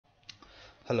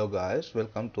Hello guys,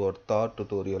 welcome to our third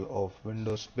tutorial of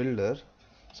Windows Builder.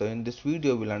 So in this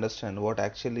video we'll understand what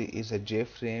actually is a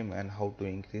JFrame and how to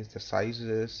increase the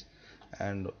sizes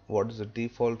and what is the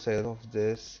default size of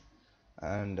this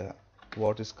and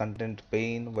what is content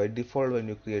pane. By default when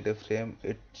you create a frame,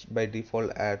 it by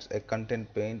default adds a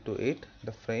content pane to it,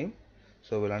 the frame.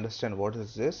 So we'll understand what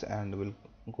is this and we'll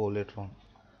go later on.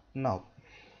 Now,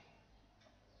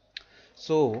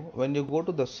 so when you go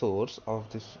to the source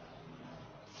of this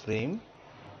frame,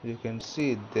 you can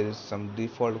see there is some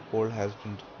default code has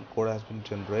been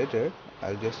generated.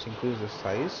 I'll just increase the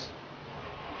size.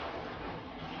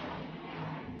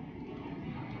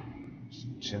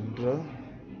 General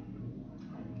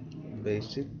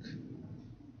basic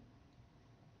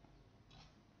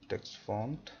text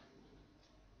font.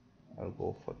 I'll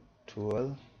go for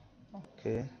 12.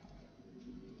 Okay,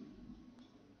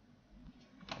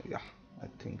 yeah, I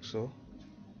think so.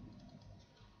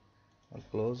 I'll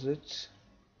close it.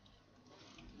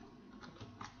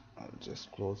 I'll just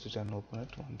close it and open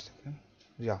it. 1 second.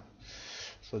 Yeah,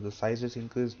 so the size is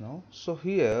increased now. So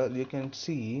here you can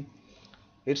see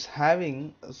it's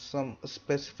having some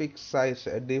specific size.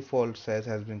 A default size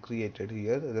has been created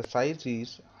here. The size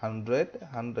is 100,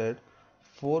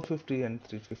 450 and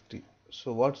 350.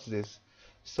 So what's this?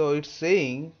 So it's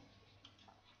saying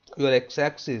your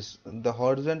x-axis, the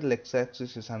horizontal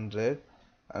x-axis is 100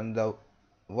 and the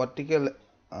vertical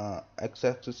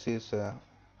x-axis is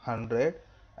 100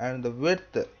 and the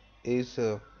width is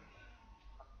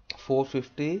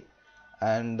 450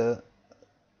 and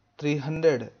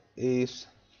 300 is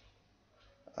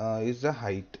the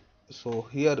height. So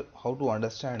here how to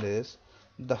understand is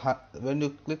when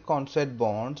you click on set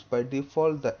bonds, by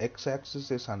default the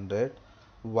x-axis is 100,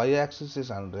 y-axis is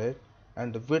 100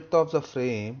 and the width of the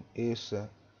frame is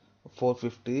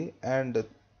 450 and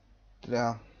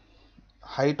the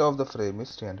height of the frame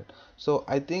is 300. So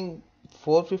I think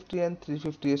 450 and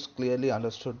 350 is clearly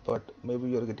understood, but maybe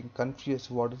you're getting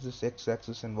confused what is this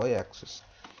x-axis and y-axis.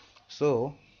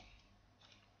 So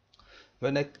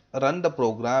when I run the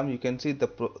program, you can see the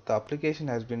application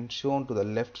has been shown to the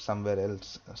left somewhere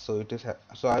else. So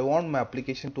so I want my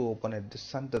application to open at the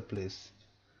center place.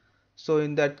 So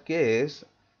in that case,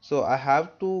 so I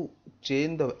have to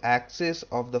change the axis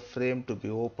of the frame to be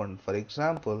open. For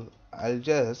example, I'll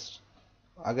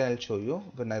show you.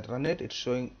 When I run it, it's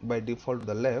showing by default to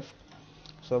the left.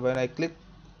 So when I click,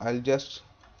 I'll just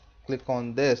click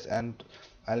on this and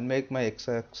I'll make my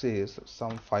x-axis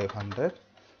some 500,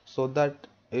 so that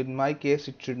in my case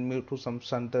it should move to some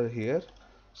center here.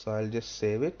 So I'll just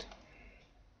save it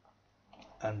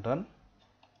and run.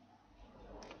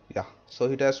 Yeah, so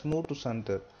it has moved to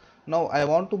center. Now I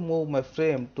want to move my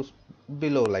frame to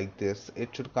below like this.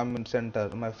 It should come in center.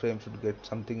 My frame should get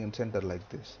something in center like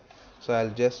this. So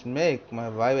I'll just make my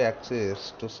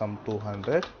y-axis to some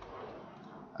 200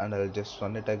 and I'll just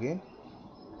run it again.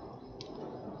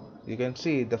 You can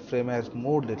see the frame has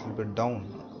moved a little bit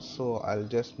down, so I'll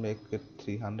just make it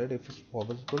 300 if it's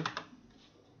possible.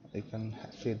 You can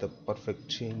see the perfect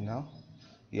change now.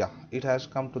 Yeah, it has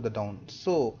come to the down.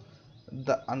 So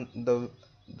the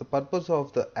purpose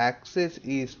of the axis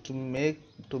is to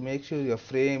make sure your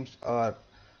frames are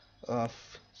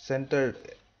centered,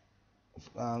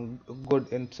 good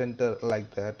in center like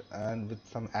that, and with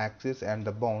some axis and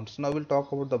the bounds. Now we'll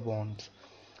talk about the bounds.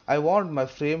 I want my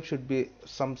frame should be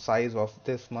some size of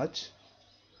this much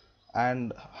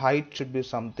and height should be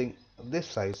something this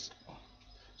size.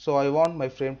 So I want my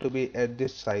frame to be at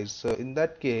this size. So in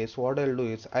that case what I'll do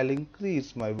is I'll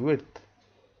increase my width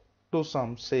to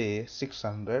some say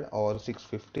 600 or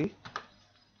 650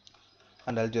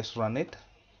 and I'll just run it.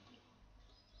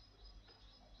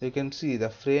 You can see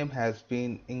the frame has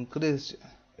been increased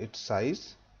its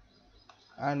size,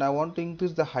 and I want to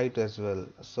increase the height as well.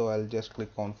 So I'll just click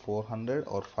on 400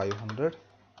 or 500.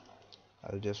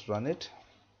 I'll just run it.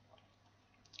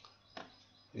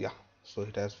 Yeah, so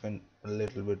it has been a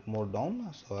little bit more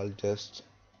down, so I'll just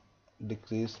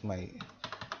decrease my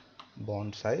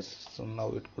bond size. So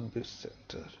now it could be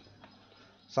center,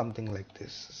 something like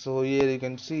this. So here you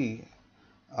can see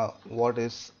what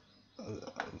is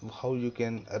how you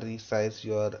can resize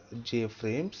your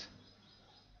JFrames.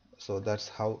 So that's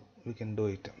how we can do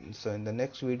it. So in the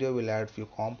next video we'll add few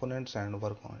components and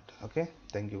work on it. Okay,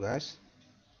 thank you guys.